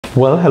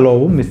Well,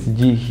 hello, Mr.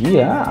 G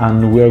here,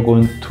 and we are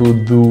going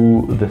to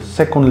do the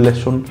second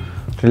lesson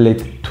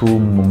related to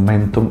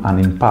momentum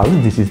and impulse.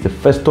 This is the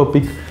first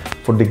topic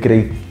for the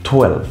grade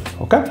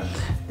 12, okay?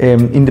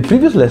 In the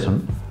previous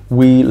lesson,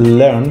 we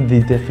learned the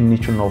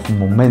definition of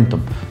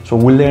momentum. So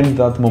we learned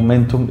that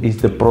momentum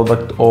is the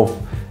product of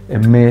a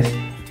mass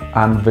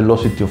and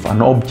velocity of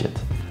an object,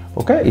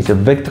 okay? It's a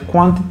vector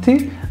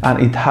quantity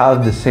and it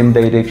has the same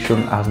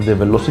direction as the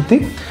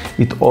velocity.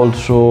 It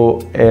also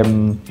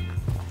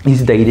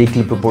is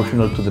directly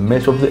proportional to the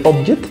mass of the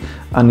object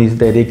and is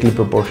directly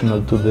proportional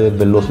to the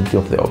velocity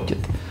of the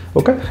object.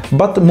 Okay,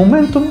 but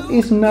momentum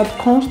is not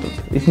constant.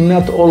 It's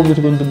not always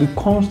going to be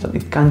constant.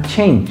 It can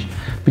change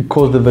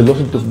because the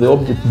velocity of the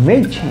object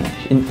may change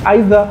in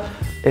either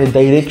a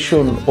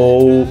direction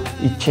or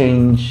it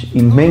change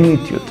in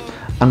magnitude,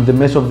 and the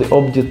mass of the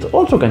object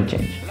also can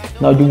change.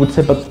 Now you would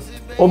say, but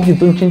objects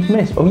don't change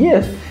mass. Oh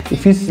yes,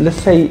 if it's, let's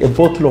say, a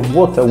bottle of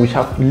water which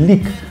have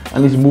leak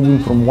and is moving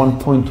from one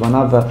point to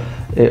another,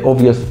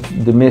 obviously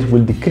the mass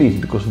will decrease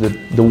because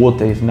the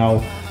water is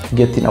now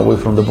getting away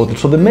from the bottle.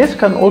 So the mass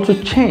can also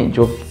change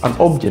of an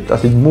object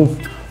as it moves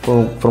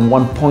from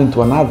one point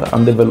to another,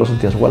 and the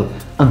velocity as well,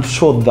 and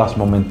so does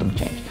momentum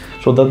change.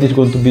 So that is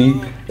going to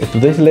be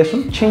today's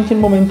lesson. Change in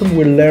momentum.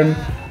 We'll learn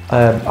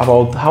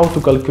about how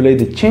to calculate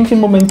the change in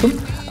momentum,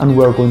 and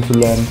we're going to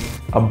learn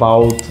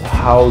about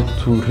how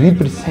to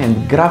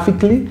represent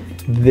graphically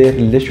the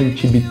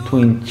relationship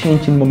between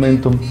change in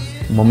momentum,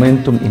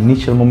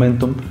 initial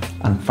momentum,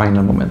 and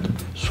final momentum.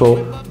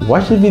 So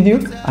watch the video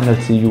and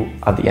I'll see you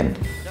at the end.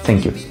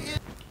 Thank you.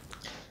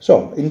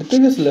 So in the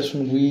previous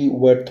lesson we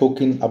were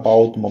talking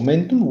about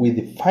momentum. We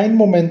defined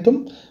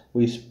momentum,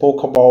 we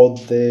spoke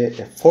about the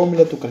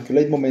formula to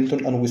calculate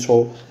momentum, and we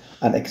saw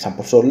an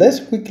example. So let's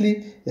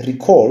quickly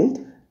recall,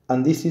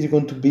 and this is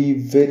going to be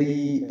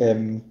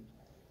very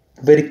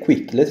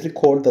quick. Let's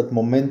recall that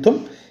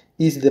momentum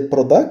is the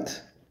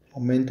product.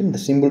 Momentum, the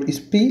symbol is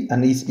P,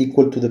 and is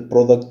equal to the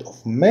product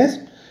of mass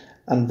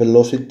and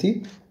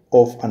velocity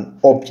of an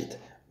object.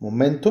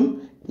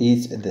 Momentum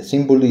is, the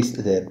symbol is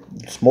the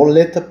small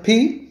letter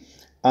P,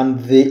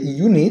 and the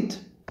unit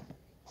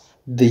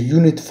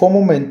for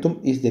momentum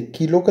is the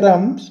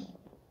kilograms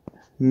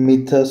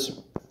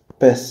meters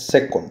per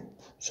second.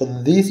 So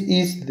this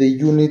is the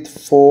unit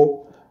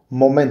for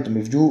momentum.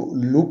 If you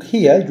look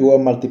here, you are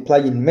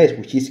multiplying mass,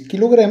 which is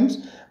kilograms,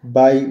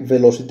 by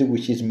velocity,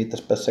 which is meters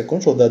per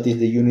second. So that is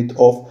the unit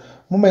of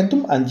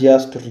momentum, and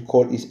just to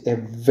recall, is a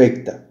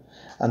vector.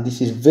 And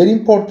this is very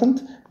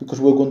important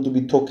because we're going to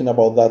be talking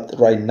about that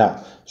right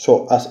now.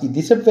 So as it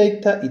is a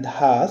vector, it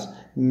has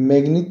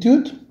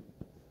magnitude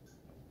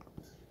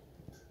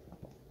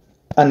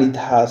and it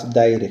has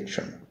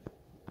direction.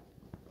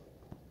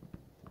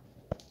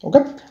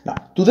 Okay, now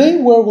today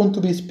we're going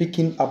to be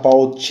speaking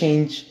about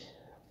change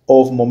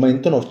of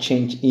momentum, or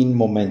change in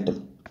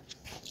momentum.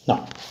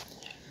 Now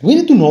we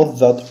need to know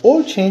that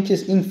all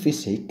changes in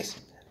physics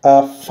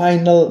are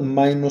final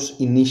minus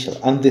initial,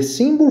 and the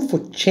symbol for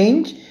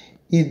change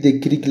is the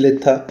Greek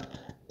letter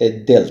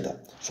delta.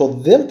 So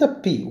delta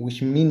P,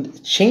 which means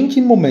change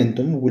in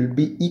momentum, will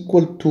be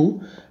equal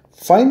to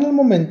final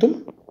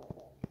momentum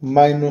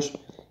minus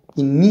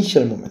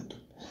initial momentum.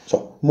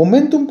 So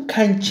momentum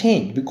can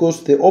change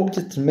because the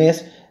object's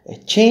mass,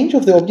 change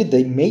of the object,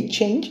 they may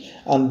change,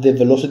 and the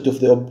velocity of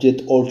the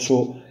object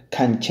also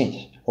can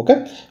change.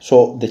 Okay,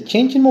 so the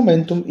change in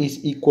momentum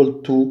is equal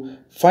to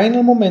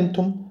final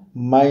momentum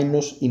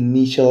minus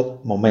initial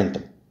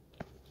momentum.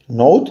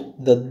 Note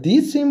that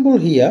this symbol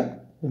here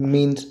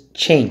means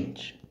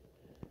change.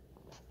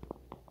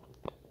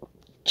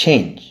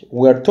 Change.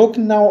 We are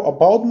talking now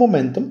about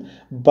momentum,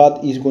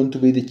 but it's going to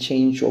be the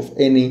change of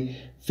any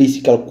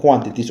physical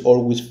quantity. It's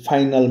always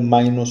final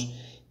minus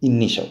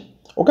initial.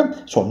 Okay,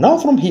 so now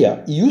from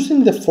here,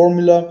 using the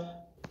formula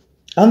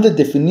and the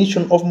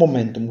definition of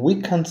momentum,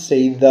 we can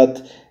say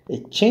that a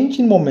change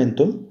in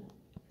momentum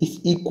is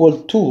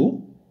equal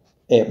to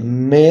a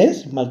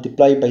mass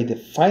multiplied by the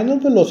final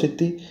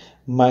velocity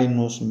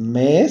minus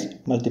mass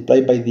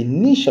multiplied by the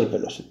initial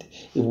velocity.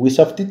 If we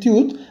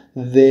substitute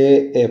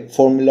the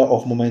formula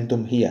of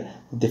momentum here,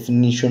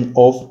 definition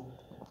of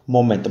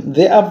momentum,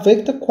 they are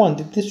vector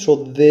quantities, so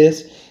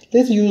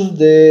let's use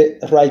the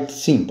right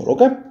symbol,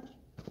 okay?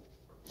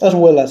 As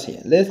well as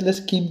here, let's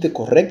keep the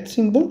correct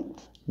symbol,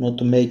 not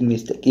to make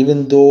mistake,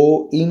 even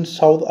though in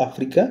South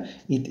Africa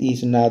it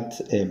is not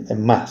a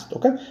must,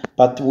 okay?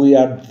 But we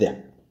are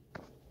there.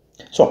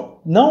 So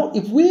now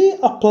if we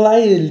apply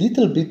a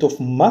little bit of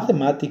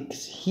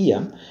mathematics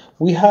here,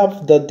 we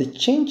have that the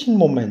change in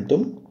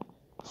momentum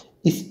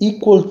is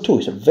equal to,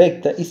 it's a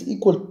vector, is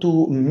equal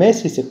to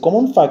mass is a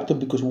common factor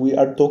because we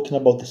are talking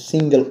about a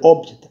single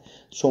object.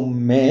 So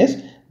mass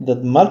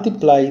that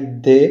multiply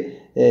the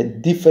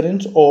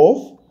difference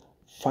of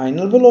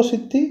final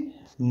velocity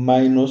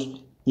minus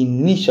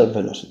initial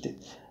velocity.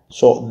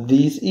 So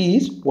this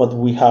is what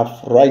we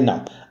have right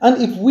now.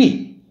 And if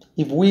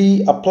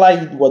we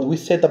apply what we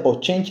said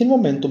about change in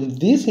momentum,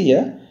 this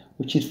here,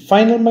 which is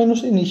final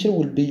minus initial,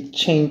 will be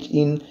change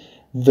in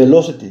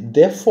velocity.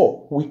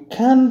 Therefore, we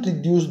can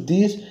reduce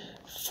this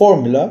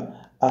formula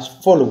as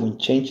following.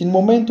 Change in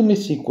momentum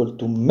is equal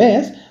to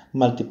mass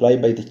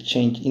multiplied by the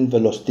change in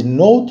velocity.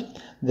 Note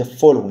the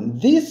following.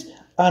 These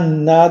are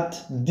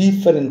not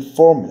different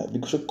formulas,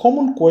 because a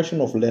common question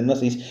of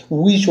learners is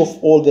which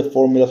of all the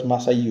formulas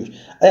must I use?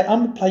 I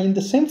am applying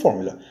the same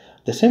formula.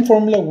 The same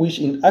formula, which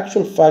in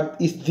actual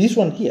fact is this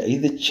one here,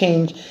 is the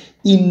change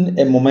in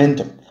a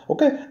momentum.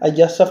 Okay, I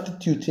just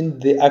substituting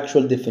the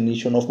actual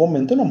definition of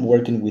momentum. I'm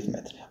working with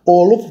math.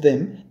 All of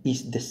them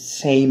is the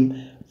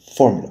same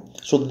formula.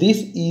 So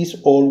this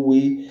is all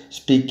we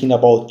speaking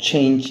about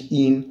change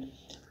in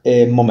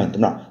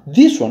momentum. Now,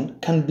 this one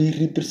can be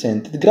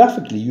represented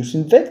graphically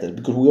using vectors,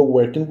 because we are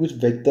working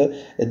with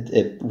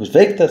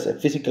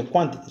vectors, physical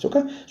quantities.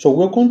 Okay, so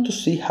we're going to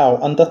see how,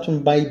 and that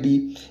one might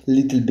be a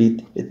little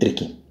bit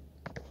tricky.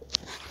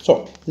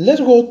 So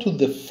let's go to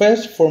the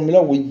first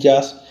formula we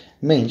just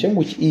mentioned,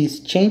 which is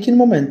change in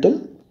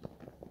momentum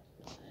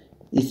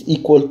is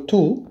equal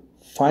to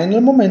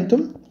final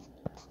momentum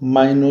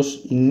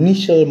minus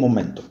initial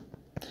momentum.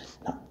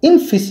 Now, in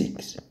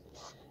physics,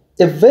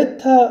 a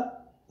vector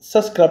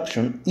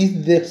subscription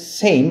is the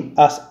same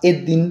as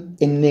adding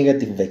a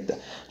negative vector.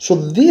 So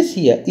this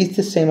here is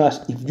the same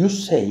as if you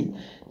say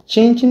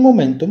change in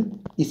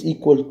momentum is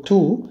equal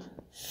to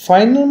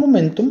final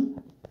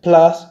momentum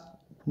plus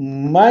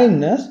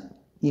minus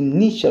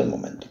initial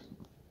momentum.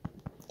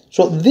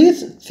 So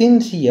these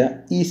things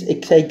here is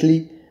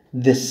exactly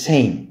the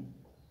same.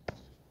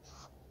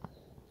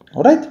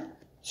 All right?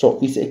 So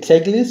it's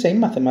exactly the same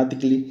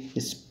mathematically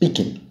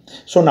speaking.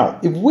 So now,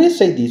 if we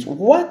say this,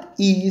 what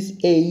is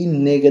a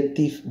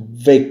negative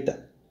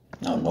vector?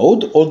 Now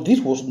note, all this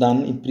was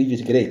done in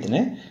previous grade,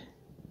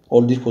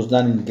 all this was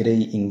done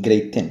in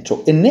grade 10.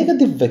 So a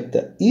negative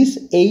vector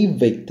is a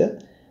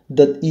vector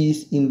that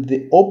is in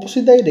the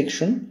opposite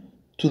direction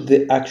to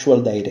the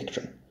actual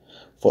direction.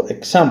 For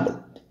example,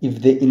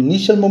 if the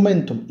initial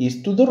momentum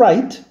is to the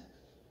right,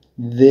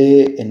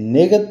 the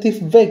negative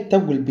vector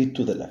will be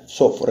to the left.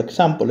 So for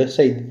example, let's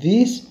say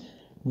this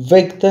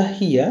vector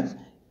here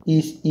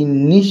is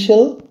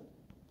initial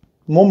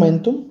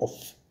momentum of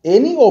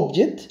any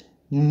object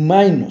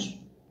minus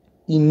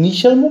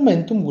initial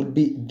momentum will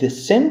be the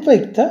same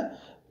vector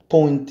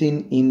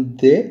pointing in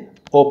the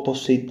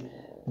opposite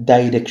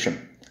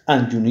direction.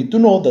 And you need to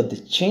know that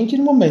the change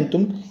in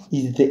momentum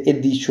is the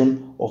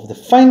addition of the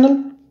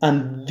final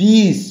and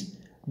this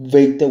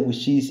vector,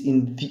 which is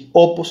in the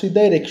opposite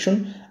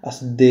direction as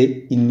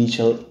the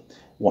initial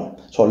one.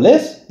 So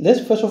let's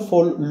first of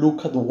all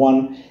look at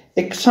one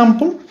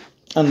example,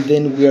 and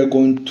then we are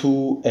going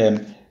to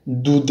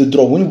do the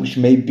drawing, which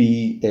may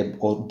be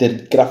or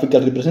the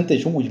graphical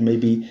representation, which may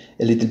be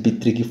a little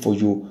bit tricky for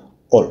you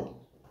all.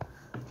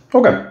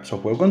 Okay, so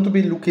we're going to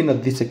be looking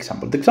at this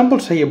example. The example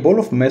say a ball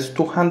of mass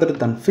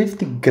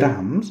 250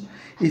 grams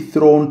is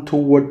thrown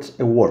towards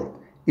a wall.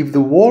 If the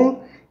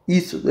wall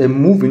is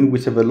moving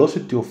with a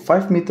velocity of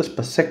 5 meters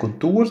per second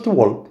towards the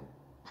wall,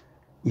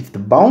 if the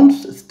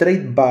bounce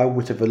straight back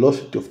with a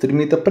velocity of 3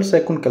 meters per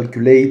second,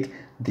 calculate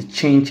the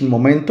change in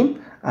momentum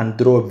and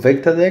draw a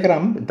vector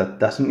diagram that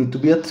doesn't need to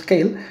be at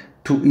scale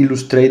to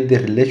illustrate the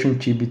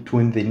relationship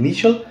between the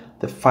initial,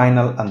 the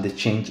final, and the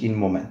change in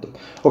momentum.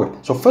 Okay,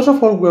 so first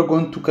of all, we are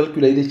going to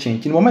calculate the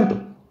change in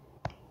momentum.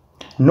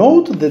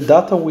 Note the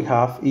data we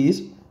have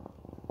is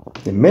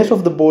the mass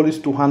of the ball is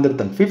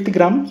 250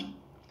 grams,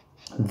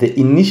 the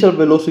initial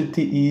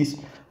velocity is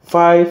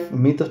 5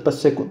 meters per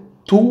second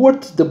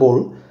towards the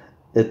ball,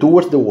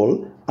 towards the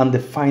wall, and the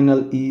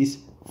final is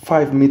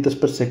 5 meters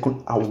per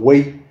second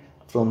away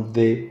from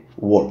the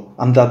wall,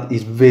 and that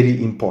is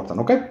very important.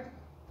 Okay,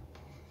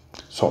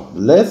 so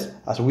let's,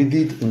 as we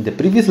did in the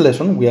previous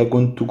lesson, we are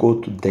going to go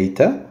to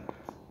data,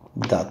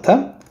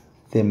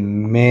 the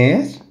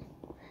mass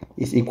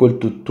is equal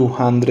to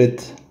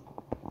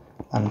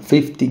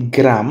 250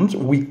 grams.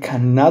 We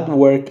cannot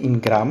work in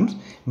grams,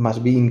 it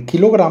must be in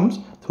kilograms,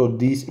 so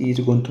this is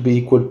going to be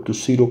equal to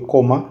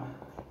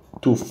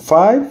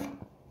 0.25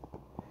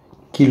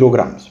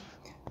 kilograms.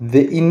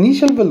 The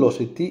initial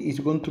velocity is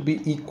going to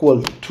be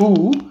equal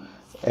to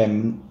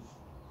it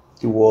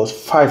was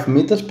 5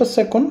 meters per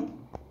second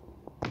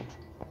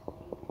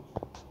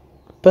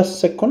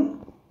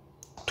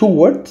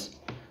towards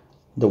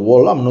the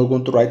wall. I'm not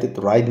going to write it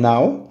right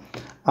now,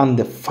 and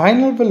the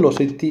final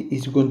velocity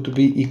is going to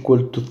be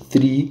equal to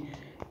 3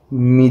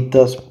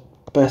 meters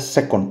per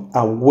second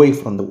away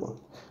from the wall.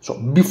 So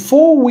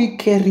before we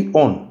carry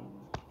on,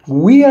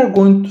 we are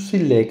going to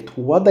select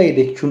what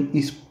direction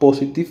is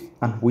positive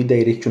and which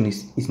direction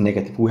is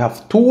negative. We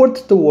have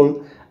towards the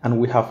wall and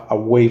we have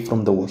away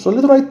from the wall. So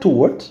let's write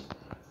towards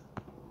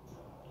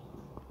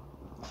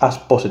as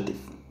positive.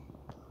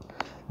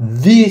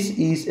 This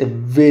is a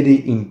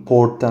very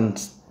important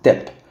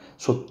step.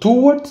 So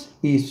towards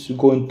is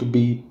going to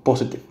be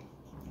positive.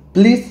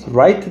 Please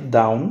write it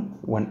down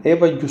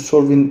whenever you're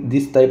solving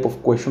this type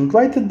of question.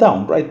 Write it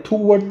down. Write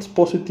towards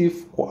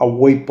positive or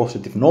away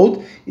positive.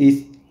 Note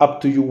is up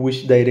to you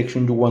which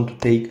direction you want to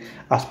take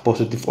as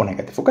positive or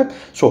negative. Okay,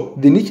 so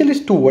the initial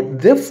is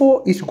toward,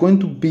 therefore it's going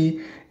to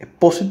be a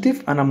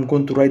positive, and I'm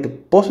going to write a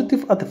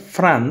positive at the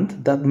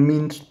front, that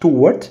means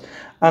towards,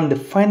 and the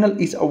final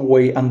is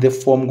away, and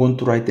therefore I'm going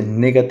to write a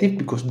negative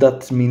because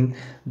that means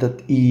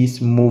that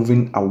is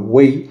moving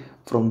away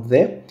from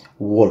the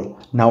wall.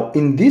 Now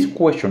in this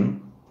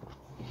question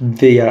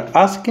they are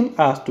asking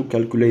us to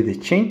calculate the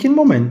change in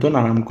momentum,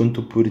 and I'm going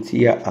to put it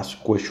here as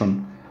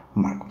question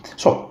mark.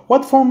 So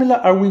what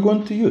formula are we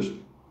going to use?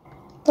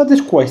 That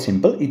is quite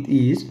simple. It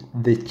is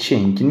the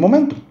change in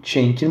momentum.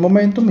 Change in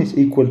momentum is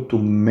equal to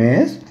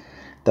mass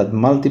that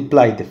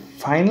multiply the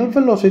final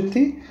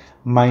velocity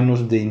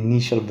minus the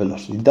initial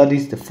velocity. That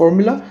is the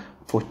formula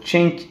for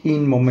change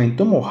in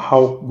momentum, or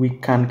how we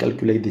can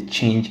calculate the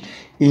change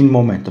in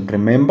momentum.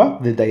 Remember,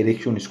 the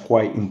direction is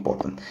quite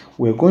important.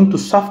 We're going to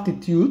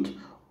substitute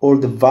all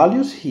the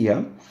values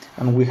here,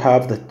 and we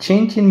have the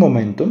change in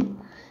momentum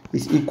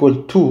is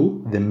equal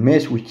to the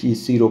mass, which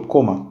is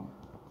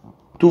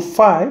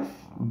 0.25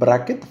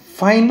 bracket.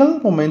 Final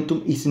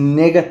momentum is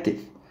negative,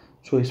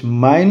 so it's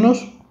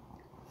minus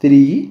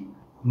 3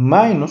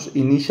 minus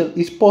initial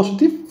is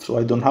positive, so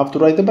I don't have to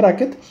write the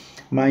bracket,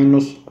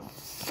 minus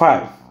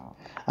 5.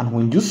 And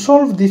when you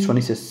solve this one,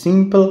 it's a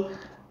simple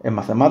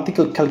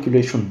mathematical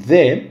calculation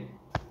there,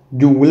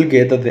 you will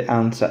get that the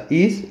answer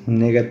is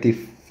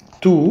negative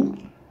 2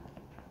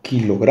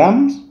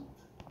 kilograms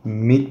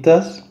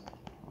meters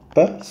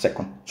per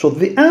second. So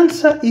the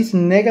answer is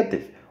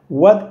negative.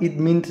 What it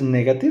means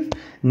negative?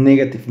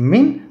 Negative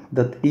means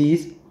that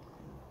is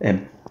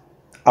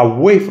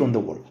away from the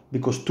wall,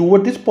 because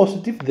toward is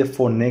positive,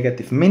 therefore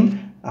negative means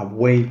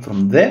away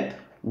from the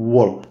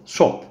wall.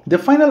 So the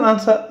final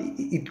answer,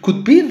 it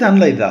could be done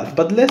like that,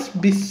 but let's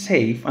be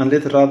safe and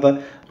let's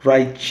rather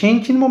write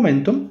change in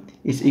momentum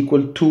is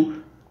equal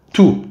to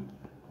 2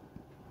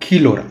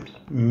 kilograms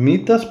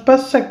meters per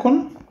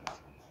second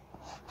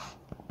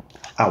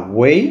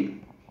away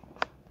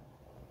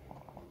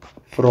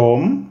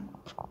from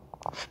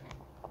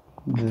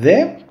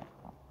the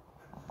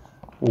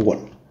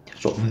wall.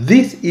 So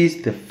this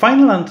is the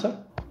final answer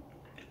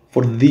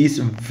for this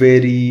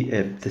very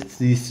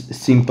this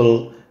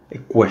simple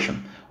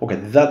equation. Okay,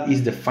 that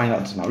is the final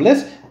answer. Now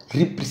let's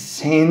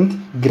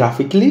represent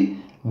graphically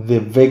the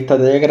vector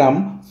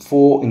diagram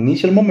for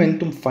initial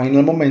momentum,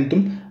 final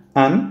momentum,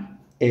 and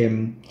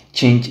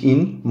change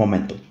in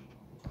momentum.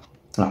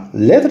 Now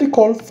let's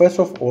recall first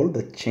of all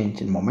that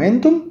change in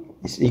momentum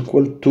is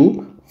equal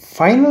to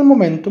final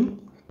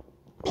momentum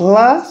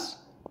plus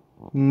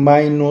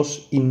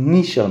minus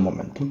initial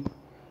momentum.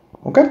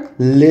 Okay,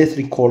 let's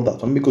recall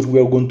that one because we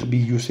are going to be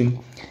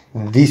using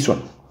this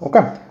one.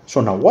 Okay,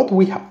 so now what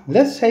we have,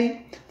 let's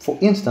say for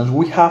instance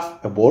we have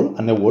a ball,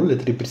 and a ball,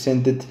 let's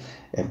represent it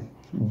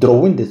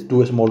drawing. Let's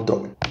do a small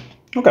drawing.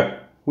 Okay,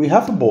 we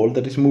have a ball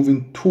that is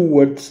moving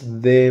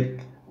towards the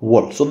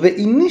wall. So the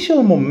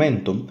initial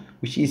momentum,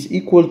 which is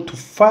equal to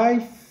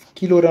 5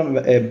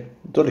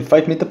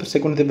 meters per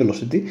second, the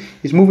velocity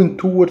is moving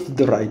towards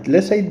the right.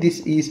 Let's say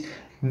this is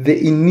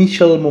the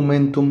initial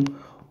momentum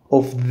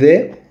of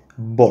the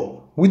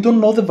ball. We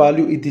don't know the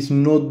value, it is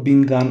not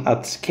being done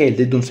at scale.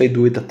 They don't say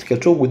do it at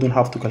scale, so we don't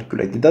have to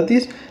calculate it. That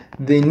is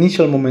the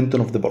initial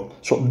momentum of the ball.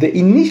 So the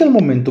initial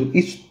momentum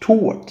is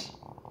towards.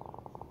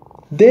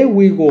 There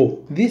we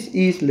go. This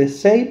is, let's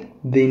say,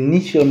 the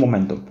initial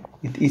momentum.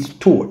 It is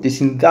toward,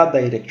 it's in that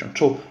direction.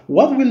 So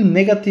what will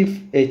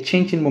negative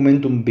change in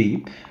momentum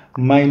be?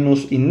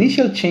 Minus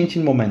initial change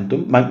in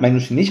momentum,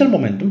 minus initial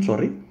momentum,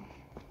 sorry,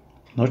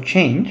 not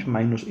change,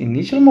 minus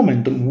initial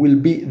momentum will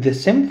be the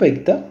same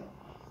vector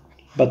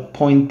but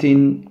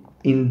pointing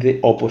in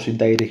the opposite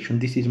direction.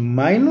 This is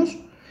minus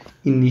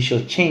initial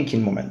change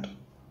in momentum.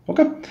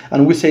 Okay,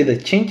 and we say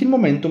that change in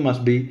momentum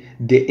must be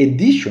the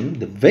addition,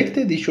 the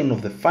vector addition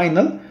of the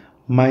final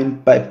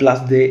plus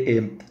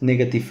the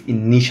negative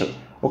initial.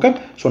 Okay,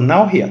 so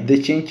now here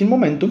the change in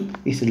momentum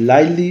is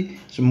slightly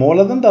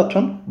smaller than that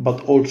one,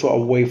 but also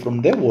away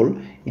from the wall.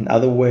 In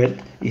other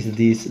words, is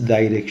this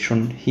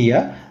direction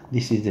here.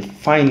 This is the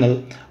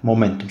final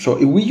momentum. So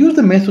if we use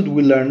the method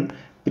we learned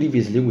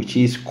previously, which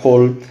is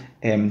called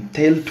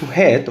tail to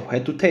head or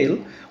head to tail,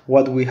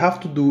 what we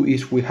have to do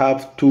is we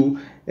have to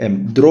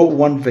draw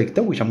one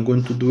vector, which I'm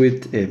going to do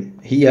it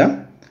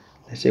here.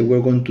 Let's say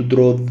we're going to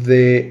draw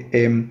the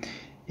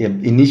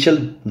initial,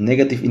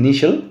 negative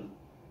initial.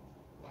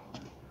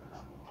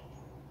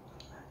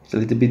 It's a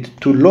little bit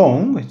too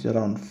long, it's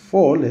around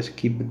 4. Let's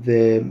keep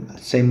the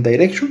same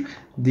direction.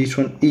 This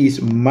one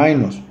is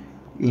minus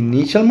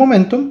initial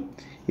momentum.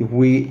 If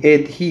we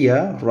add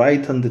here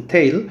right on the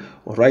tail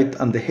or right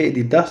on the head,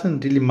 it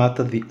doesn't really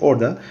matter the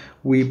order.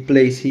 We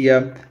place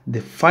here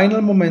the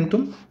final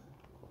momentum.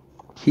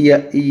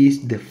 Here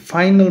is the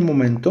final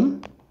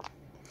momentum.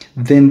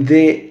 Then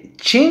the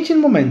change in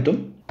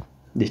momentum.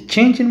 The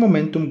change in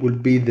momentum will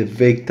be the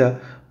vector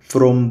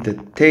from the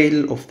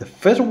tail of the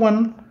first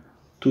one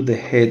to the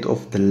head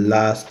of the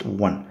last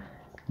one.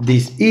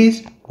 This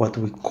is what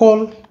we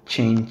call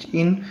change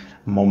in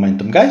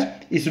momentum. Guys,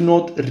 it's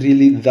not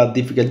really that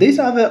difficult. There's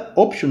other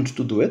options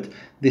to do it,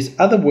 there's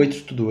other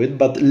ways to do it,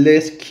 but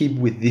let's keep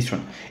with this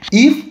one.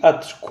 If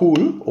at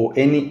school or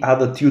any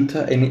other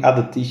tutor, any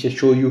other teacher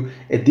show you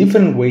a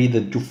different way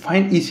that you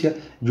find easier,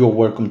 you're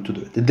welcome to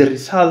do it. The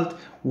result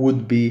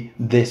would be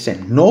the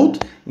same.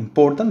 Note,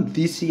 important,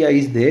 this here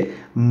is the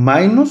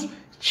minus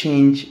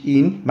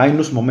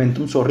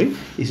momentum, sorry,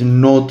 is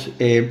not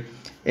a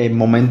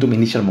momentum,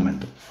 initial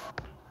momentum.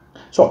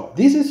 So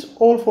this is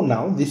all for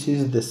now. This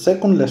is the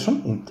second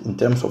lesson in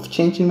terms of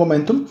changing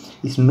momentum.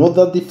 It's not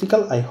that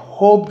difficult. I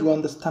hope you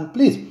understand.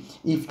 Please,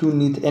 if you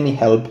need any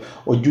help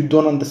or you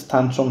don't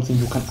understand something,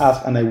 you can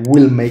ask and I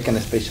will make a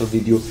special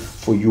video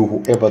for you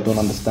whoever don't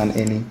understand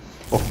any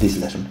of this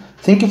lesson.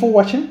 Thank you for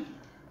watching.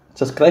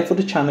 Subscribe for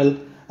the channel.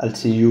 I'll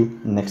see you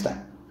next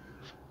time.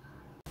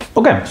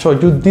 Okay, so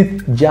you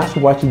did just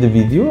watch the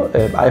video.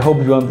 I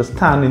hope you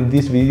understand. In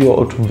this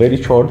video, it's very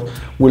short,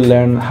 we'll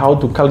learn how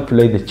to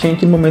calculate the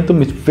change in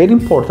momentum. It's very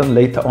important.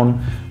 Later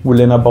on, we'll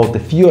learn about the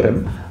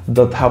theorem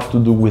that have to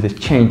do with the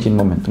change in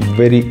momentum.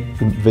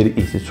 Very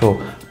easy. So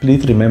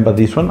please remember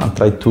this one and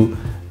try to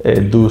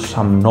do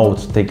some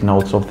notes, take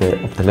notes of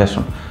the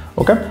lesson.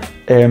 Okay,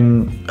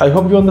 I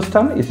hope you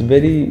understand. It's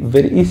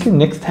very easy.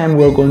 Next time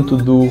we're going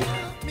to do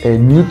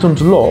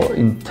Newton's law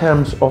in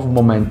terms of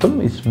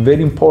momentum. Is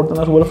very important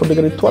as well for the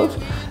grade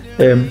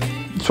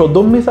 12. So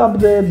don't miss up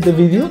the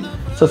video.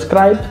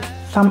 Subscribe,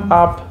 thumb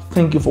up.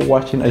 Thank you for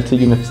watching. I'll see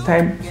you next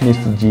time.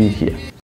 Mr. G here.